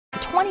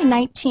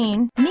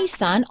2019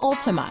 Nissan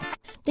Altima.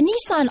 The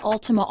Nissan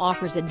Altima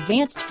offers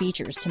advanced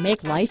features to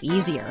make life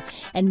easier,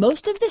 and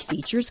most of the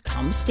features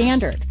come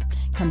standard.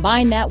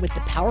 Combine that with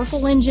the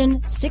powerful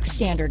engine, 6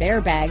 standard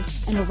airbags,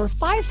 and over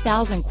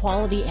 5,000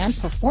 quality and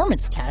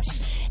performance tests,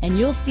 and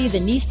you'll see the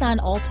Nissan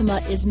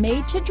Altima is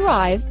made to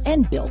drive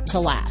and built to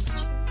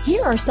last.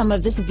 Here are some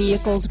of this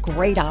vehicle's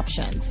great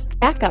options: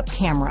 backup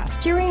camera,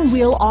 steering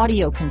wheel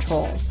audio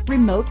controls,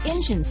 remote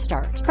engine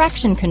start,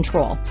 traction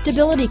control,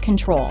 stability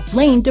control,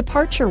 lane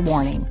departure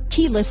warning,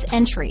 keyless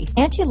entry,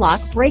 anti-lock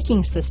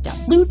braking system,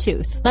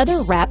 Bluetooth,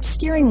 leather-wrapped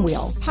steering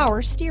wheel,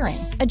 power steering,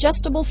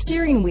 adjustable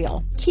steering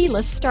wheel,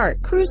 keyless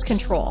start, cruise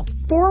control,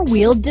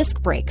 4-wheel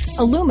disc brakes,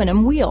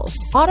 aluminum wheels,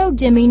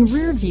 auto-dimming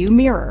rear view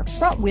mirror,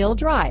 front-wheel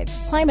drive,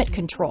 climate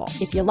control.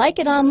 If you like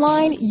it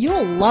online,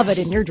 you'll love it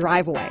in your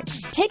driveway.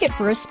 Take it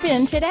for a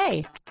spin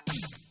today.